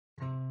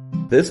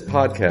This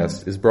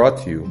podcast is brought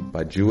to you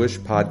by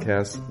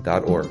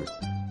JewishPodcasts.org.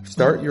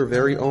 Start your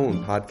very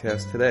own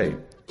podcast today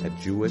at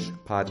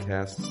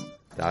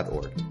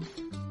JewishPodcasts.org.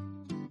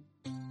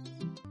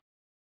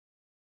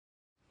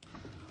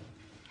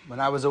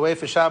 When I was away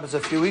for Shabbos a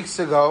few weeks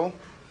ago,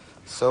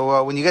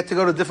 so when you get to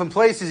go to different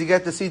places, you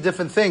get to see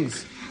different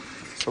things.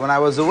 So when I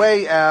was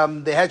away,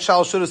 they had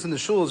Seudos in the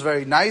shul. It was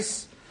very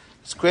nice.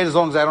 It's great as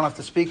long as I don't have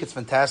to speak. It's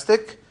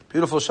fantastic.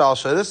 Beautiful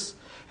Seudos.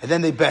 And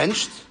then they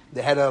benched.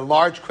 They had a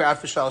large crowd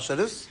for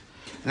Seudos.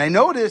 And I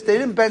noticed they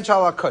didn't bench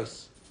al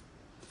hakos.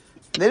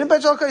 They had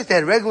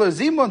regular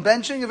zimun,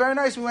 benching. Very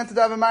nice. We went to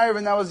Daven Ma'ariv,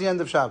 and that was the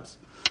end of Shabbos.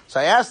 So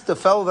I asked the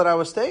fellow that I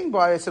was staying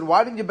by, I said,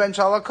 why didn't you bench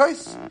al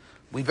hakos?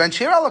 We bench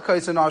here al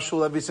hakos in our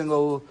shul every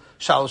single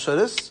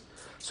Seudos.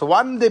 So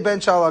why didn't they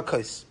bench al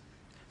hakos?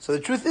 So the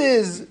truth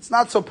is, it's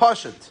not so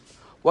pashut.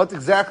 What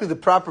exactly the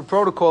proper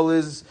protocol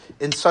is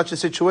in such a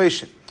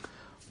situation.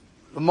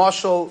 The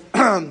marshal,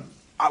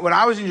 when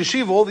I was in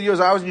yeshiva, all the years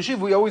I was in yeshiva,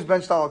 we always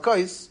benched al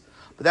hakos,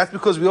 but that's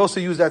because we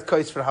also use that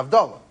kais for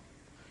Havdalah.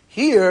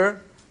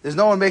 Here, there's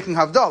no one making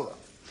Havdalah.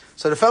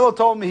 So the fellow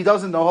told me he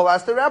doesn't know, he'll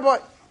ask the rabbi.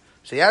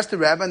 So he asked the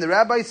rabbi, and the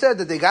rabbi said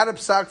that they got a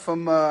psak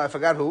from, I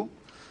forgot who,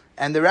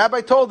 and the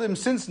rabbi told him,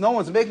 since no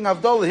one's making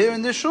Havdalah here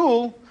in this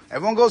shul,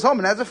 everyone goes home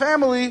and has a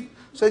family,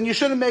 so then you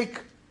shouldn't make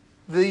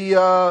the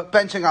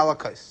benching al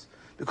hakos.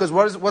 Because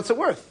what's it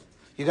worth?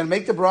 You're going to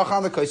make the bracha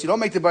on the kais. You don't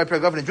make the bar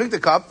pregav and drink the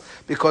cup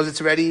because it's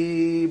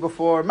ready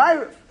before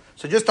Ma'ariv.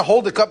 So just to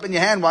hold the cup in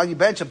your hand while you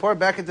bench and pour it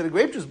back into the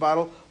grape juice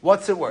bottle,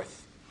 what's it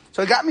worth?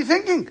 So it got me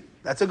thinking.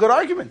 That's a good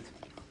argument.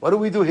 What do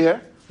we do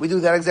here? We do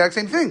that exact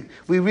same thing.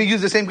 We reuse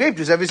the same grape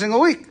juice every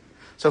single week.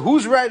 So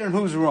who's right and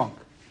who's wrong?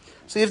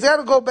 So you've got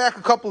to go back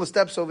a couple of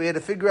steps over here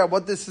to figure out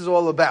what this is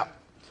all about.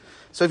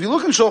 So if you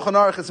look in Shulchan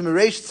Aruch, it's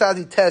Mereish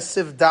Tzadi Tes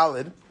Sif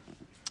Dalid.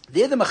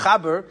 There the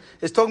Mechaber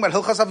is talking about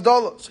Hilchas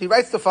Havdalah. So he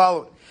writes the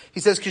following. He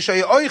says, let's say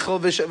you're eating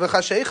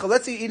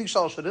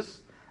Seudos,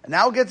 and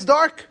now it gets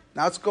dark.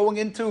 Now it's going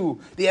into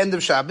the end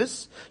of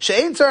Shabbos.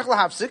 You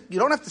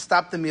don't have to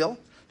stop the meal,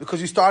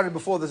 because you started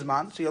before the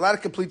Zman, so you're allowed to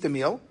complete the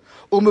meal.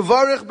 And you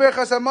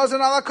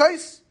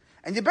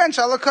bench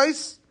al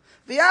hakos.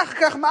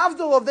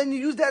 Then you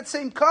use that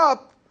same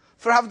cup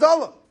for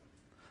Havdalah.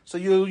 So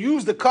you'll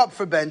use the cup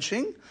for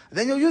benching, and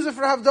then you'll use it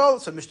for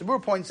Havdalah. So Mr. Bur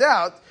points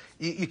out,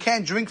 you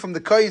can't drink from the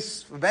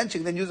kais for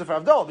benching, then use it for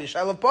Havdalah.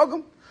 B'yishaylav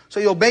pogum. So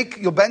you'll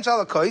bench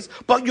al hakos,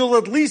 but you'll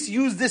at least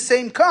use this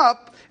same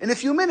cup in a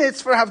few minutes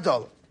for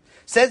Havdalah.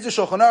 Says the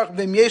Shulchan Aruch,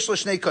 v'im yesh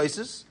l'shnei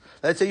kaises.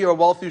 Let's say you're a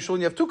wealthy shul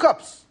and you have 2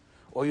 cups,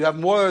 or you have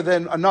more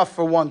than enough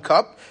for 1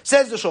 cup.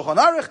 Says the Shulchan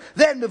Aruch,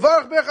 then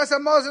mevarach berachas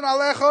hamazon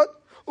al echad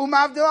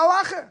u'mavdil al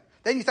acher.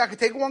 Then you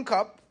take 1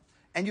 cup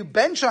and you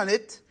bench on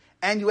it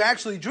and you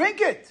actually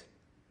drink it.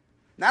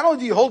 Not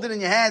only do you hold it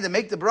in your hand and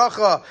make the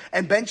bracha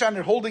and bench on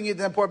it, holding it and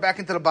then pour it back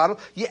into the bottle,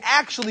 you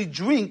actually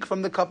drink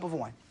from the cup of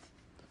wine.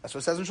 That's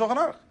what it says in Shulchan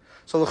Aruch.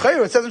 So the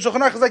Chayr, it says in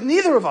Shulchan Aruch, is like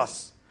neither of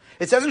us.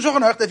 It says in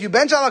Shulchan Aruch that if you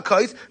bench al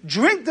hakos,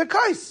 drink the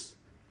kais.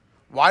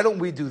 Why don't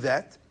we do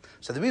that?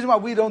 So the reason why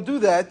we don't do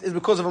that is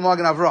because of a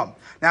Magen Avram.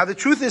 Now the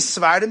truth is,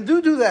 Svardim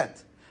do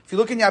that. If you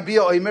look in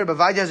Yabia Oimer,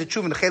 Bavadia has a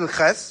tshuva in Chelik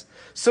Ches.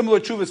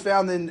 Similar tshuva is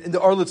found in the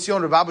Or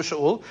L'Tzion, Rav Abba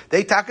Shaul.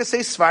 They taka say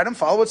Svardim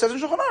follow what it says in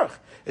Shulchan Aruch.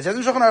 It says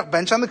in Shulchan Aruch,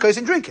 bench on the kais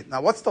and drink it.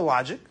 Now what's the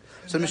logic?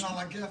 So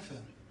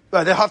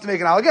well, they have to make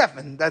an alagef,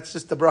 and that's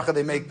just the bracha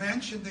they make.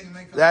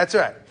 That's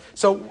right.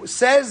 So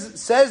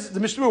says the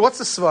Mishnah, what's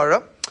the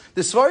svara?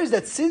 The svara is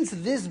that since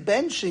this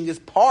benching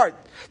is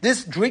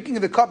this drinking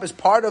of the cup is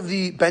part of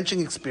the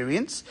benching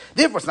experience,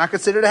 therefore it's not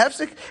considered a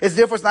hefsek.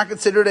 Therefore it's not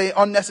considered an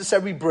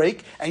unnecessary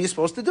break, and you're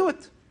supposed to do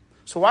it.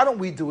 So why don't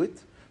we do it?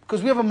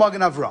 Because we have a Magen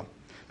Avram.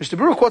 Mr.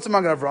 Baruch quotes a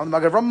Magen Avram. The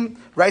Magen Avram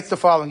writes the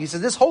following. He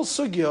says, this whole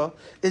sugya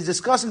is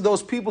discussing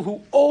those people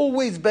who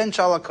always bench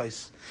al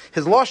hakos.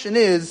 His lashon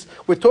is,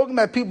 we're talking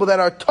about people that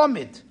are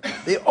tamid.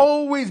 They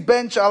always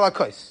bench al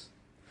hakos.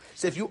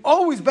 So if you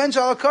always bench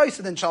al hakos,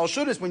 and then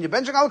Shalosh, when you're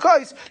benching al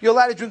hakos, you're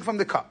allowed to drink from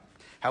the cup.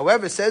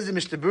 However, says the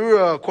Mr.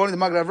 Bura, according to the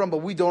Magen Avram, but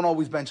we don't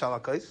always bench al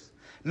hakos.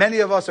 Many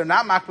of us are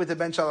not makbid to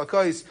bench al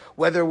hakos,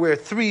 whether we're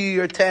 3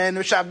 or 10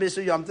 or Shabbos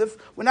or Yom Tov.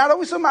 We're not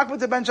always so makbid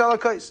to bench al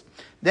hakos.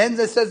 Then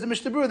says the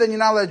Mr. Bura, then you're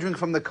not allowed to drink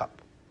from the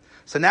cup.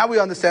 So now we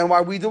understand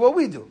why we do what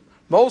we do.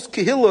 Most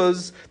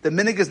kehillas, the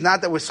minig is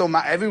not that we're so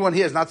everyone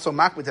here is not so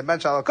makbid to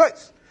bench al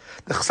hakos.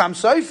 The Chassam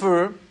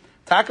Sofer,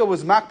 Taka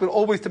was makbid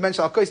always to bench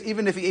al hakos,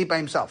 even if he ate by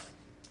himself.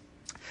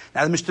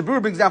 Now the Mishnah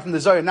Berurah brings down from the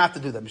Zohar not to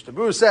do that. Mishnah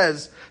Berurah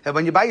says that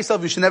when you're by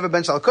yourself, you should never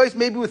bench al hakos.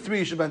 Maybe with 3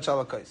 you should bench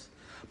al hakos.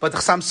 But the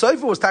Chassam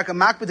Sofer was Taka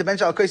makbid to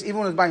bench al hakos even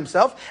when he was by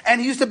himself,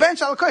 and he used to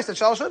bench al hakos at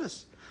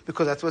Shalosh.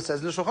 Because that's what it says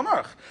in the Shulchan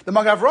Aruch. The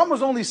Magen Avram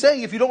was only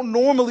saying if you don't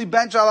normally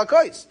bench al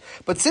hakos.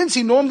 But since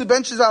he normally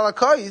benches al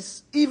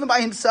hakos, even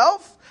by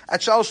himself,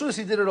 at Shalosh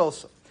he did it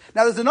also.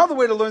 Now, there's another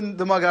way to learn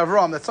the Magen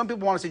Avraham that some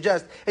people want to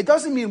suggest. It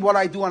doesn't mean what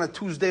I do on a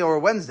Tuesday or a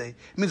Wednesday.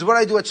 It means what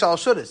I do at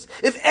Shalosh Seudos.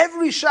 If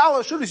every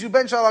Shalosh Seudos you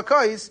bench ala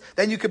kais,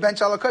 then you could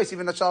bench ala kais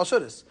even at Shalosh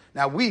Seudos.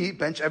 Now, we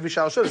bench every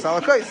Shalosh Seudos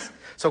ala kais.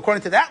 So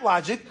according to that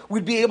logic,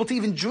 we'd be able to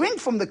even drink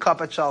from the cup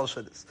at Shalosh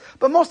Seudos.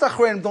 But most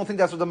Achronim don't think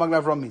that's what the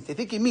Magen Avraham means. They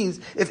think he means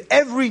if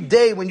every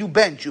day when you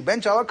bench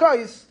ala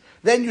kais,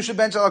 then you should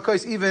bench ala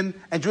kais even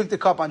and drink the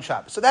cup on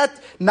Shabbos. So that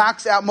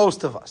knocks out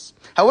most of us.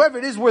 However,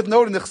 it is worth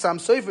noting the Chassam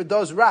Sofer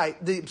does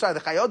write, the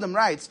Chayodim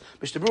writes,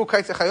 the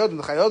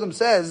Chayodim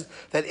says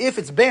that if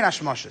it's Ben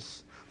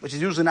Hashmoshes, which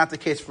is usually not the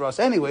case for us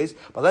anyways,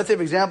 but let's say,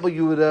 for example,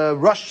 you would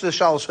rush the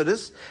Shalosh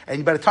Seudos,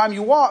 and by the time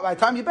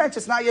you bench,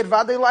 it's not yet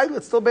Vadei Laila,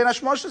 it's still Ben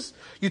Hashmoshes,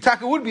 you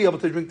taka would be able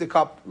to drink the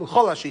cup,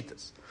 L'chol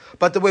Hashitas.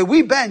 But the way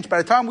we bench, by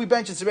the time we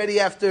bench, it's already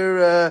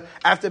after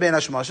Ben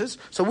Hashmoshes.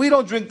 So we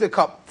don't drink the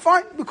cup.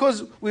 Fine,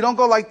 because we don't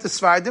go like the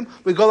Sfardim,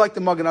 we go like the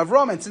Magen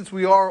Avraham, and since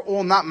we are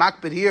all not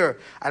makbid here,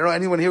 I don't know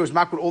anyone here who's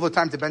makbid all the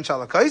time to bench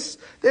ala kais,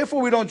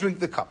 therefore we don't drink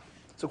the cup.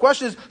 So the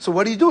question is, so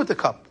what do you do with the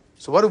cup?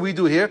 So what do we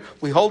do here?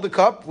 We hold the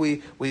cup,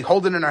 we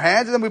hold it in our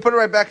hands, and then we put it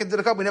right back into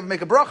the cup, we never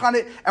make a brach on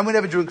it, and we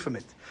never drink from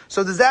it.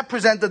 So does that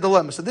present a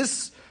dilemma? So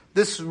this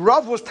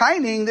Rav was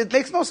tining, that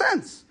makes no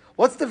sense.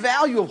 What's the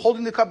value of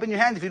holding the cup in your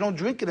hand if you don't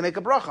drink it and make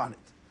a bracha on it?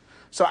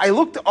 So I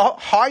looked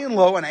high and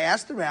low and I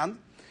asked around,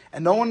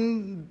 and no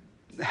one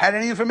had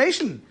any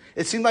information.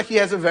 It seemed like he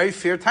has a very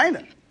fair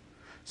taina.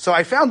 So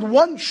I found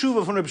one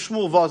tshuva from Reb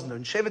Shmuel Vosner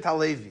in Shevet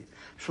HaLevi.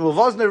 Shmuel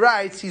Vosner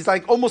writes, he's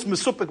like almost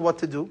mesupik what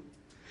to do.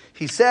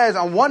 He says,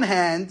 on one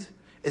hand,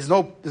 there's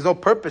no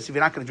purpose if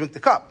you're not going to drink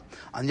the cup.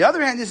 On the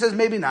other hand, he says,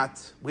 maybe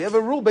not. We have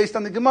a rule based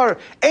on the Gemara.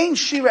 Ein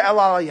shira el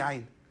al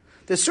yain.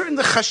 There's certain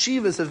the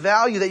chashivas, a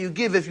value that you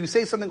give if you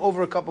say something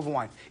over a cup of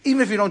wine,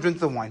 even if you don't drink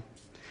the wine.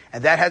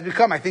 And that has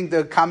become, I think,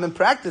 the common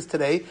practice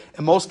today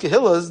in most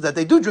kehillas that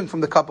they do drink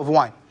from the cup of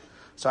wine.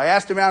 So I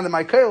asked around in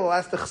my kehillah, I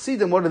asked the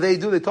chassidim, what do?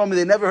 They told me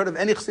they never heard of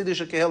any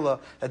chassidish kehillah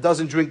that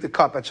doesn't drink the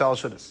cup at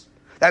Shalosh Seudos.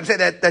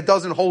 That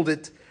doesn't hold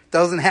it,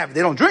 doesn't have it.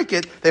 They don't drink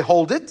it, they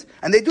hold it,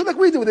 and they do like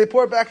we do, they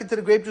pour it back into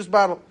the grape juice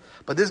bottle.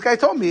 But this guy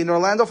told me in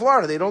Orlando,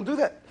 Florida, they don't do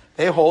that.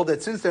 They hold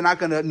that since they're not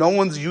going to, no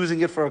one's using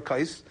it for a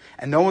kais,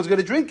 and no one's going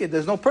to drink it,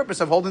 there's no purpose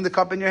of holding the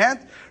cup in your hand.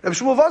 Rabbi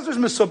Shmuel Vosner's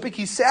mesupik,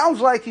 he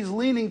sounds like he's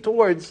leaning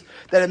towards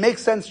that it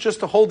makes sense just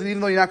to hold it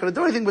even though you're not going to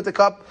do anything with the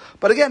cup.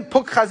 But again,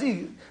 puk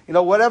chazi,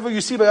 whatever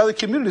you see by other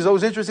communities is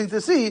always interesting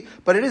to see,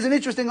 but it is an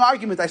interesting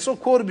argument. I saw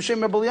quoted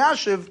b'shem Rabbi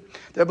Elyashiv,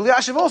 that Rabbi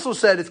Elyashiv also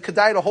said it's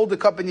kedai to hold the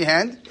cup in your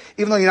hand,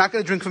 even though you're not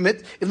going to drink from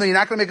it, even though you're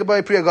not going to make a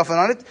bay priya gafen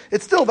on it,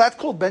 it's still, that's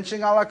called benching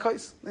ala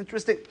kais.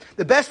 Interesting.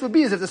 The best would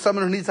be is if there's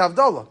someone who needs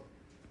havdalah.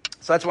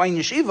 So that's why in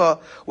yeshiva,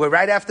 where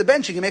right after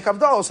benching you make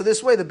havdalah. So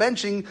this way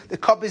the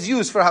cup is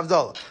used for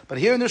havdalah. But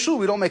here in the shul,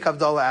 we don't make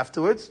havdalah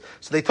afterwards.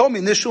 So they told me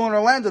in this shul in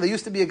Orlando, there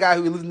used to be a guy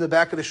who lived in the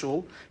back of the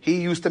shul.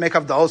 He used to make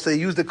havdalah, so they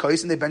used the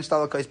kais and they benched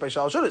ala kais by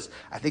Shalosh Seudos.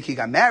 I think he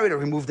got married or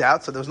he moved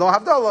out, so there was no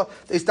havdalah.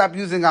 They stopped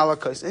using ala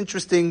kais.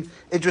 Interesting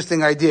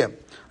idea.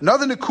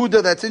 Another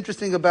nekuda that's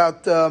interesting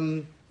about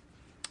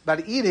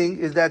eating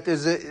is that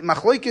there's a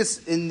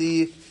machloikis in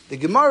the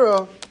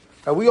Gemara.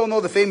 We all know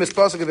the famous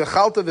pasuk of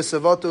Echalta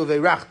v'Savotu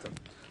v'Eirachta.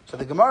 So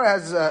the Gemara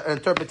has an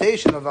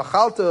interpretation of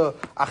Echalta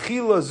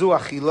achila zu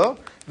achila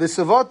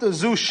v'Savotu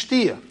zu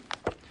shtia.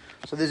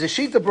 So there's a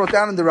shita brought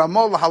down in the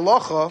Ramah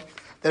halacha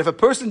that if a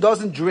person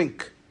doesn't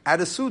drink at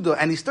a Seudah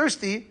and he's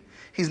thirsty,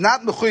 he's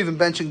not mechuyev in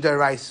benching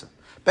deraisa.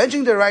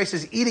 Benching deraisa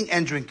is eating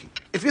and drinking.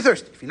 If you're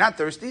thirsty. If you're not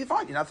thirsty,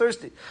 fine, you're not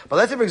thirsty. But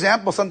let's say, for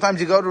example, sometimes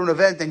you go to an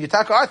event and you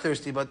are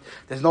thirsty, but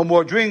there's no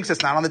more drinks,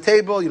 it's not on the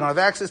table, you don't have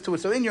access to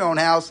it. So in your own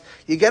house,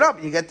 you get up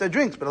and you get the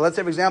drinks. But let's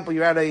say, for example,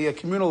 you're at a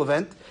communal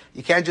event,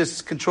 you can't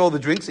just control the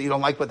drinks, so you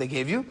don't like what they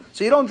gave you.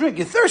 So you don't drink.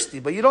 You're thirsty,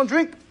 but you don't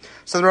drink.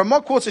 So the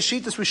Ramah quotes a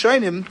Shitas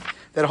Rishonim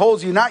that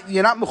holds you're not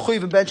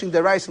mechuyev in benching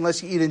deraisa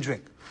unless you eat and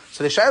drink.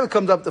 So the Shaila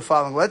comes up the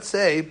following. Let's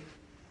say,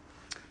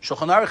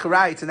 Shulchan Aruch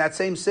writes in that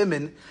same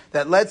siman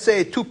that let's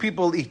say two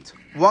people eat.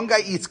 One guy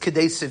eats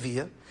kedei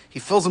seviyah. He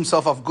fills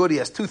himself off good. He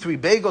has 2-3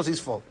 bagels. He's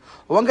full.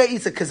 One guy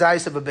eats a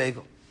kazayis of a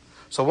bagel.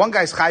 So one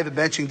guy's chayiv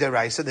benching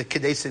deraisa, the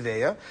kedei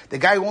seviyah. The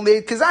guy who only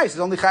ate kazayis is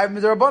only chayiv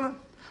midarabanan.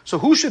 So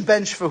who should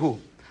bench for who?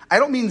 I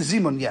don't mean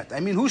zimun yet. I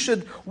mean who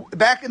should,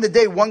 back in the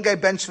day, one guy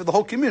benched for the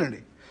whole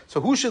community. So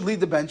who should lead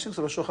the benching?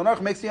 So Shulchan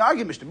Aruch makes the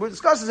argument. The Gemara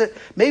discusses it.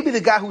 Maybe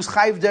the guy who's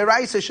chayiv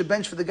deraisa should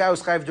bench for the guy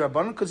who's chayiv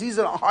derabanan because he's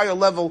at a higher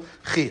level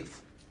chayiv.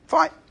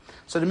 Fine.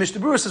 So the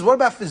Mishnah Berurah says, what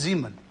about for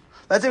zimun?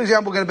 Let's say, for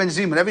example, we're going to bench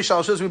zimun. Every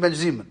Shalosh Seudos we bench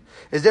zimun.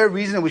 Is there a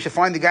reason that we should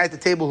find the guy at the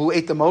table who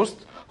ate the most,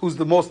 who's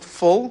the most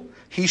full?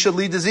 He should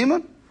lead the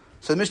zimun?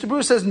 So the Mishnah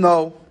Berurah says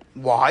no.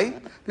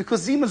 Why?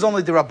 Because zimun is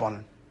only the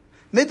rabbanon.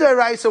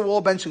 Midaraisa, we're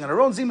all benching on our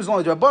own. Zimun is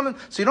only the rabbanon.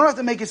 So you don't have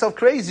to make yourself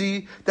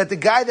crazy that the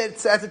guy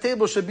that's at the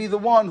table should be the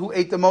one who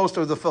ate the most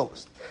or the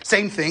fullest.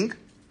 Same thing.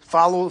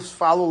 Follow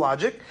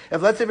logic.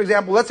 If let's say, for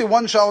example, let's say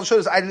one Shalosh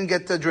Seudos I didn't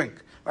get to drink.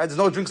 Right? There's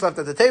no drinks left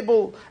at the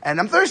table, and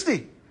I'm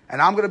thirsty.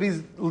 And I'm going to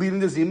be leading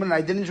the zimun, and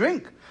I didn't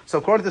drink. So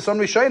according to some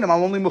Rishonim, I'm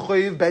only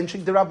mechuyev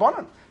benching the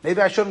rabbanon.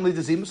 Maybe I shouldn't lead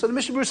the zimun. So the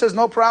Mishnah Berurah says,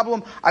 no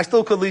problem, I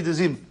still could lead the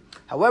zimun.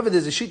 However,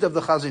 there's a sheet of the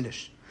Chazon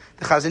Ish.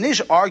 The Chazon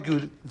Ish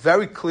argued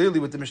very clearly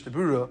with the Mishnah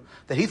Berurah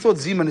that he thought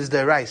Zimun is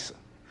deraisa.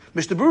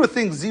 Mishnah Berurah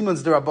thinks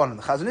Zimun's derabanan.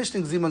 The Chazon Ish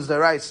thinks Zimun's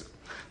deraisa.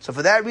 So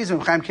for that reason,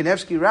 Chaim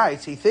Kanevsky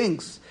writes, he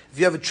thinks if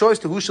you have a choice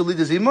to who shall lead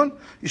the Zimun,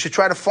 you should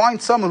try to find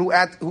someone who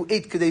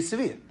ate Kedei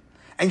Seviyah.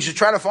 And you should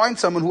try to find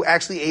someone who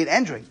actually ate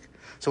and drank.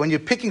 So when you're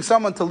picking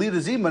someone to lead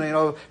a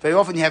Zimun, very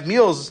often you have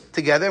meals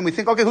together and we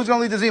think, okay, who's going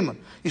to lead the Zimun?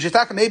 You should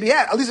talk maybe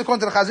at least according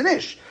to the Chazon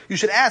Ish, you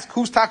should ask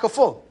who's taka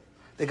full.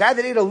 The guy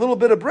that ate a little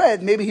bit of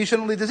bread, maybe he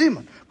shouldn't lead the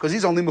Zimun, because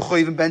he's only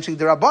mechoyev and benching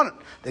the Rabbanan.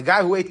 The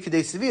guy who ate Kedei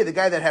Seviyah, the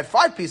guy that had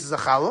 5 pieces of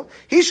challah,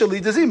 he should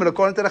lead the Zimun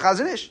according to the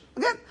Chazon Ish.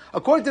 Again,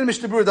 according to the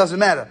Mishnah Berurah, it doesn't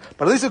matter.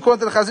 But at least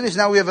according to the Chazon Ish,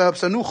 now we have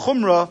a new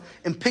chumrah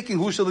in picking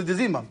who should lead the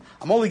Zimun.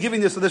 I'm only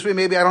giving this so this way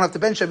maybe I don't have to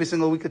bench every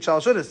single week at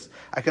Shalosh.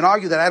 I can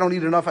argue that I don't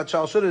eat enough at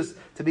Shalosh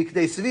to be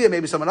Kedei Seviyah.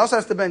 Maybe someone else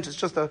has to bench. It's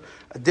just a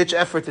ditch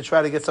effort to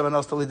try to get someone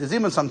else to lead the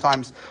Zimun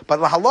sometimes. But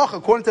lahalach,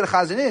 according to the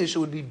Chazon Ish, it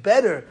would be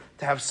better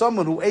to have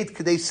someone who ate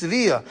Kedei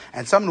Seviyah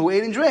and someone who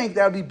ate and drank.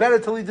 That would be better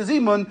to lead the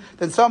Zimun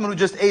than someone who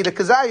just ate a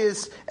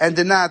kazayis and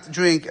did not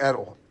drink at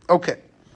all. Okay.